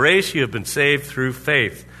 by grace you have been saved through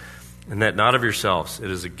faith, and that not of yourselves.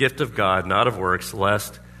 It is a gift of God, not of works,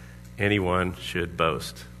 lest anyone should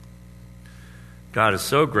boast. God is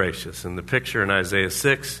so gracious. In the picture in Isaiah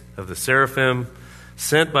 6 of the seraphim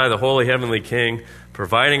sent by the holy heavenly king,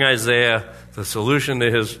 providing Isaiah the solution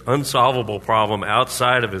to his unsolvable problem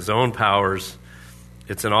outside of his own powers,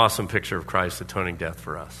 it's an awesome picture of Christ's atoning death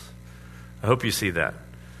for us. I hope you see that.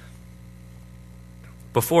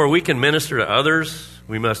 Before we can minister to others,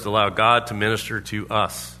 we must allow God to minister to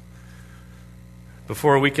us.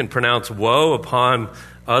 Before we can pronounce woe upon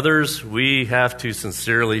others, we have to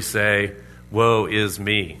sincerely say, woe is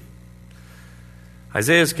me.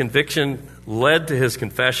 Isaiah's conviction led to his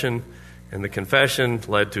confession, and the confession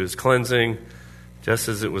led to his cleansing, just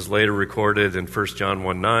as it was later recorded in 1 John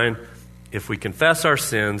 1:9. If we confess our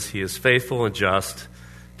sins, he is faithful and just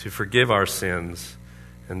to forgive our sins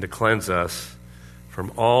and to cleanse us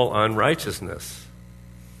from all unrighteousness.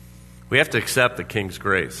 We have to accept the King's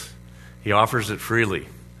grace. He offers it freely.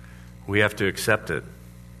 We have to accept it.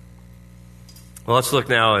 Well, let's look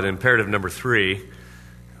now at imperative number 3.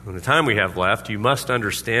 In the time we have left, you must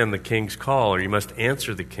understand the King's call, or you must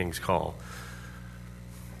answer the King's call.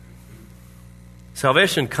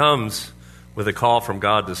 Salvation comes with a call from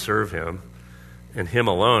God to serve him and him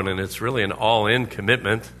alone, and it's really an all-in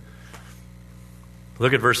commitment.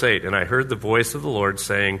 Look at verse 8. And I heard the voice of the Lord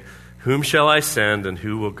saying, whom shall I send, and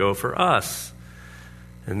who will go for us?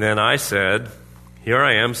 And then I said, here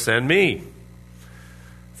I am, send me.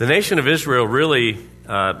 The nation of Israel really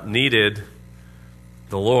needed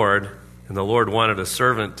the Lord, and the Lord wanted a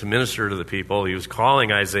servant to minister to the people. He was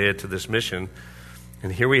calling Isaiah to this mission.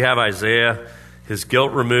 And here we have Isaiah, his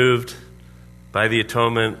guilt removed by the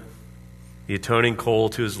atonement, the atoning coal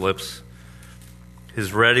to his lips,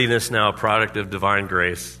 his readiness now a product of divine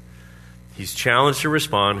grace. He's challenged to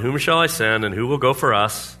respond, whom shall I send, and who will go for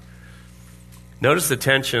us? Notice the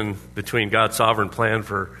tension between God's sovereign plan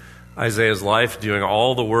for Isaiah's life, doing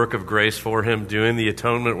all the work of grace for him, doing the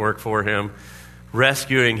atonement work for him,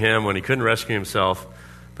 rescuing him when he couldn't rescue himself.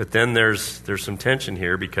 But then there's some tension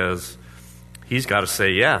here because he's got to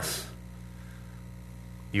say yes.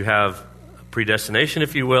 You have predestination,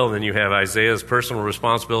 if you will, and then you have Isaiah's personal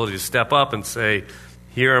responsibility to step up and say,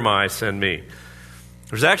 here am I, send me.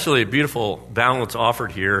 There's actually a beautiful balance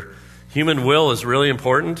offered here. Human will is really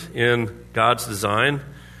important in God's design.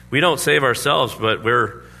 We don't save ourselves, but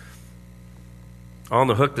we're on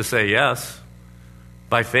the hook to say yes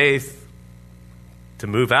by faith, to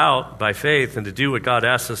move out by faith and to do what God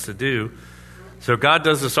asks us to do. So God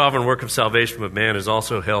does the sovereign work of salvation, but man is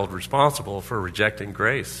also held responsible for rejecting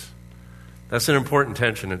grace. That's an important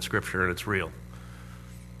tension in Scripture, and it's real.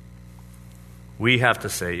 We have to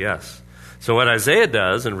say yes. So what Isaiah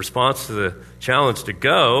does in response to the challenge to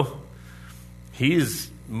go, he's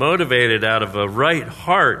motivated out of a right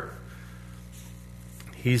heart.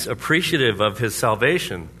 He's appreciative of his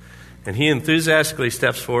salvation, and he enthusiastically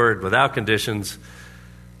steps forward without conditions,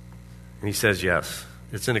 and he says yes.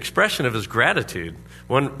 It's an expression of his gratitude.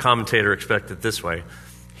 One commentator expressed it this way.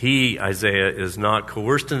 He, Isaiah, is not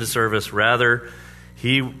coerced into service. Rather,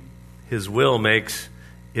 his will makes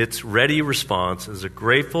its ready response as a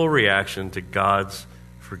grateful reaction to God's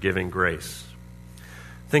forgiving grace.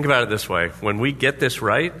 Think about it this way. When we get this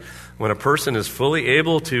right, when a person is fully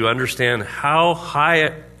able to understand how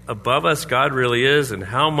high above us God really is and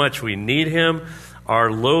how much we need him,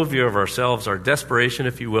 our low view of ourselves, our desperation,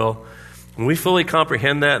 if you will, when we fully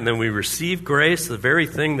comprehend that and then we receive grace, the very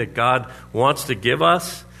thing that God wants to give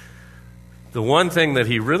us, the one thing that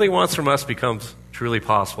he really wants from us becomes truly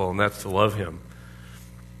possible, and that's to love him.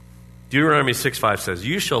 Deuteronomy 6:5 says,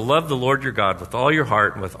 you shall love the Lord your God with all your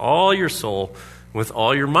heart and with all your soul and with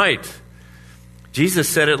all your might. Jesus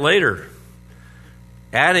said it later,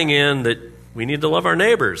 adding in that we need to love our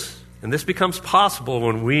neighbors. And this becomes possible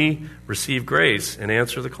when we receive grace and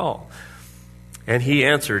answer the call. And he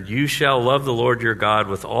answered, you shall love the Lord your God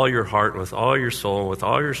with all your heart, with all your soul, with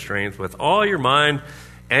all your strength, with all your mind,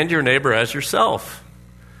 and your neighbor as yourself.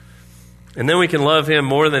 And then we can love him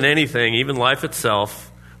more than anything, even life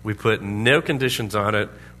itself. We put no conditions on it.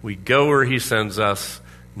 We go where he sends us,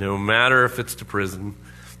 no matter if it's to prison,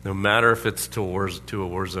 no matter if it's to a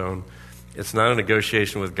war zone. It's not a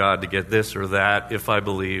negotiation with God to get this or that if I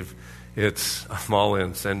believe. It's, I'm all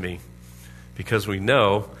in, send me. Because we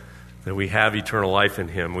know that we have eternal life in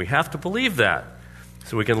him. We have to believe that.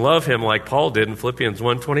 So we can love him like Paul did in Philippians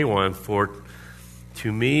 1:21, for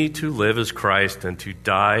to me to live is Christ and to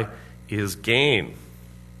die is gain.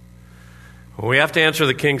 Well, we have to answer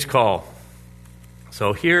the King's call.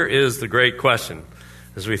 So here is the great question.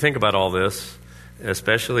 As we think about all this,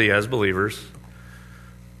 especially as believers,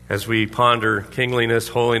 as we ponder kingliness,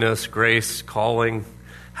 holiness, grace, calling,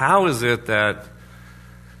 how is it that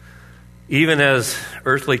Even as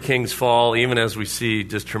earthly kings fall, even as we see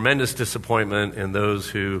just tremendous disappointment in those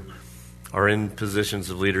who are in positions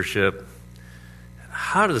of leadership,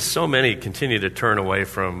 how does so many continue to turn away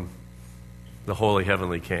from the holy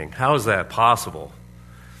heavenly King? How is that possible?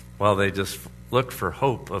 Well, they just looked for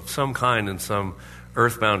hope of some kind in some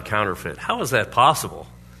earthbound counterfeit. How is that possible?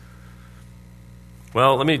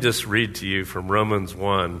 Well, let me just read to you from Romans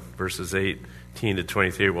 1, verses 18 to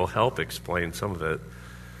 23. Will help explain some of it.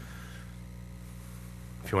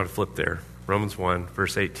 If you want to flip there. Romans 1,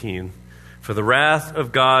 verse 18. For the wrath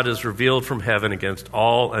of God is revealed from heaven against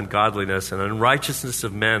all ungodliness and unrighteousness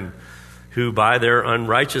of men who by their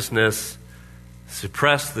unrighteousness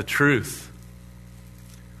suppress the truth.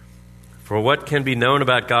 For what can be known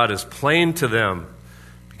about God is plain to them,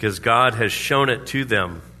 because God has shown it to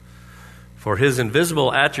them. For his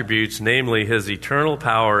invisible attributes, namely his eternal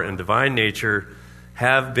power and divine nature,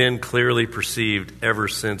 have been clearly perceived ever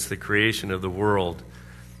since the creation of the world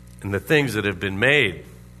and the things that have been made.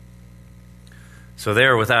 So they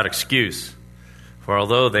are without excuse. For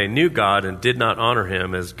although they knew God and did not honor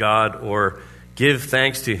him as God or give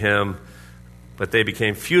thanks to him, but they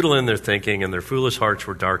became futile in their thinking, and their foolish hearts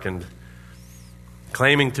were darkened.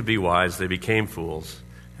 Claiming to be wise, they became fools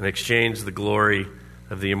and exchanged the glory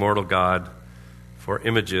of the immortal God for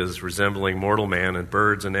images resembling mortal man and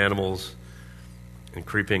birds and animals and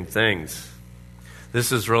creeping things.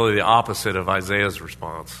 This is really the opposite of Isaiah's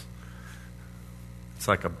response. It's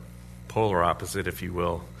like a polar opposite, if you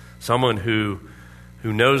will. Someone who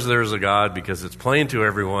knows there's a God because it's plain to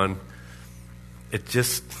everyone.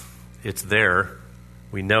 It's there.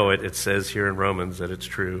 We know it. It says here in Romans that it's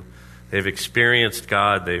true. They've experienced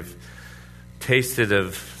God. They've tasted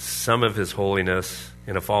of some of his holiness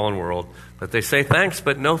in a fallen world. But they say thanks,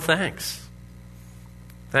 but no thanks.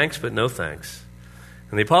 Thanks, but no thanks.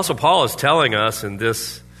 And the Apostle Paul is telling us in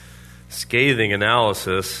this scathing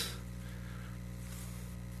analysis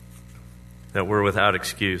that we're without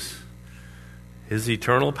excuse. His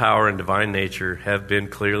eternal power and divine nature have been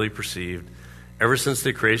clearly perceived ever since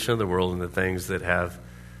the creation of the world and the things that have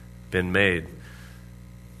been made.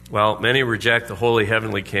 Well, many reject the holy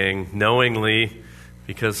heavenly King knowingly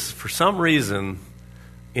because for some reason,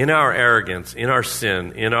 in our arrogance, in our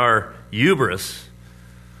sin, in our hubris,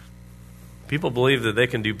 people believe that they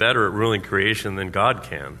can do better at ruling creation than God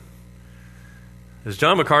can. As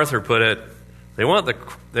John MacArthur put it, they want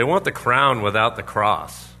the crown without the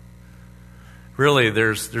cross. Really,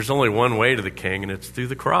 there's only one way to the King, and it's through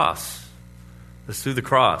the cross. It's through the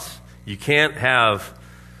cross. You can't have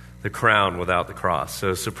the crown without the cross.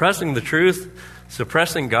 So suppressing the truth,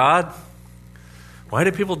 suppressing God, why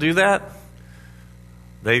do people do that?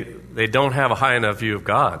 They don't have a high enough view of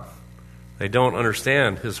God. They don't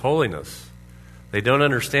understand his holiness. They don't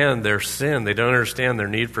understand their sin. They don't understand their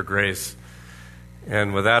need for grace.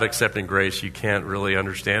 And without accepting grace, you can't really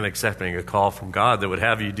understand accepting a call from God that would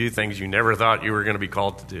have you do things you never thought you were going to be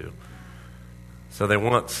called to do. So they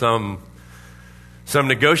want some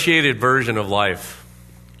negotiated version of life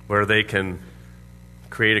where they can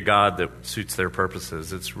create a God that suits their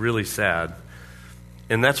purposes. It's really sad.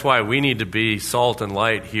 And that's why we need to be salt and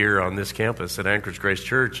light here on this campus at Anchorage Grace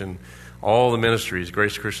Church and all the ministries,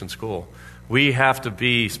 Grace Christian School. We have to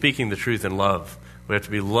be speaking the truth in love. We have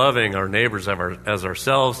to be loving our neighbors as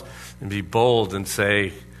ourselves and be bold and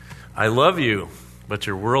say, I love you, but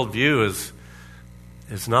your worldview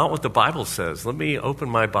is not what the Bible says. Let me open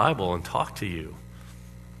my Bible and talk to you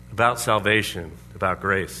about salvation, about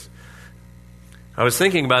grace. I was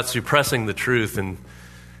thinking about suppressing the truth, and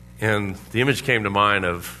the image came to mind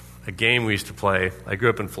of a game we used to play. I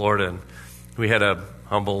grew up in Florida, and we had a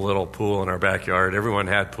humble little pool in our backyard. Everyone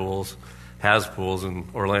had pools. Has pools in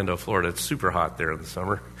Orlando, Florida. It's super hot there in the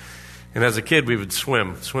summer. And as a kid, we would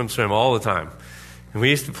swim all the time. And we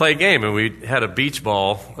used to play a game, and we had a beach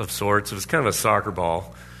ball of sorts. It was kind of a soccer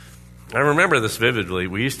ball. I remember this vividly.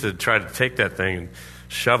 We used to try to take that thing and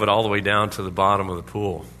shove it all the way down to the bottom of the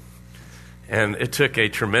pool. And it took a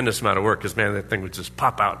tremendous amount of work because, man, that thing would just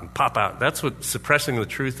pop out and pop out. That's what suppressing the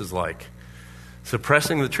truth is like.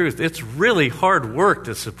 Suppressing the truth. It's really hard work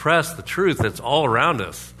to suppress the truth that's all around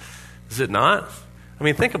us. Is it not? I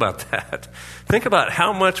mean, think about that. Think about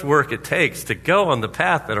how much work it takes to go on the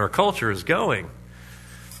path that our culture is going.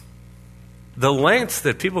 The lengths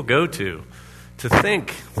that people go to think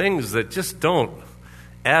things that just don't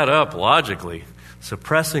add up logically.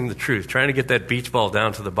 Suppressing the truth, trying to get that beach ball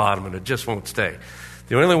down to the bottom, and it just won't stay.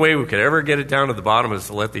 The only way we could ever get it down to the bottom is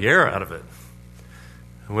to let the air out of it.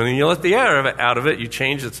 And when you let the air out of it, you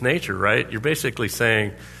change its nature, right? You're basically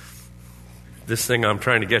saying, this thing I'm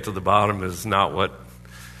trying to get to the bottom is not what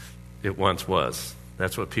it once was.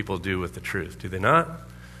 That's what people do with the truth, do they not?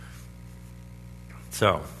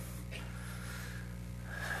 So,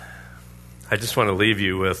 I just want to leave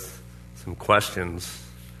you with some questions.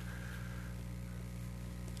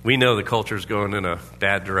 We know the culture is going in a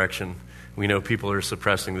bad direction. We know people are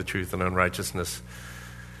suppressing the truth and unrighteousness.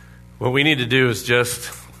 What we need to do is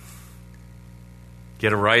just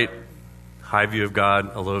get a right, high view of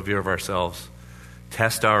God, a low view of ourselves.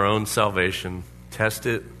 Test our own salvation. Test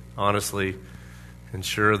it honestly.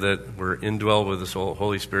 Ensure that we're indwelled with the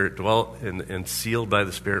Holy Spirit, dwelt and sealed by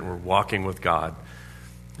the Spirit, and we're walking with God.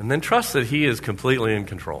 And then trust that He is completely in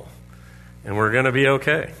control. And we're going to be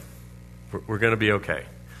okay. We're going to be okay.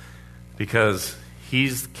 Because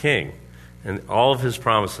He's King, and all of His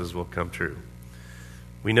promises will come true.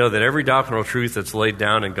 We know that every doctrinal truth that's laid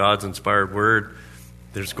down in God's inspired word,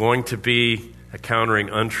 there's going to be a countering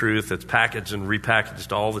untruth that's packaged and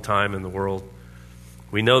repackaged all the time in the world.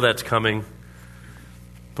 We know that's coming.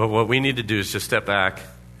 But what we need to do is just step back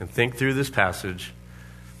and think through this passage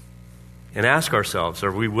and ask ourselves,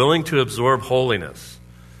 are we willing to absorb holiness?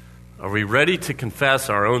 Are we ready to confess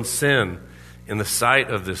our own sin in the sight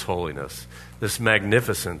of this holiness, this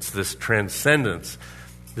magnificence, this transcendence,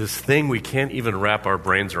 this thing we can't even wrap our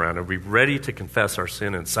brains around? Are we ready to confess our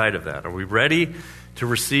sin in sight of that? Are we ready to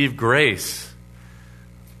receive grace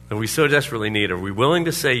that we so desperately need? Are we willing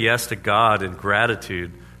to say yes to God in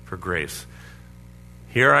gratitude for grace?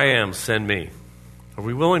 Here I am, send me. Are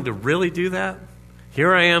we willing to really do that?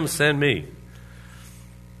 Here I am, send me.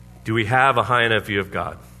 Do we have a high enough view of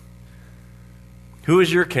God? Who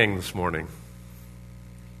is your king this morning?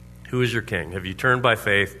 Who is your king? Have you turned by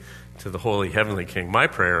faith to the holy heavenly King? My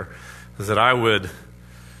prayer is that I would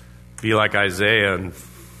be like Isaiah and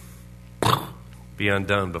be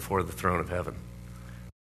undone before the throne of heaven.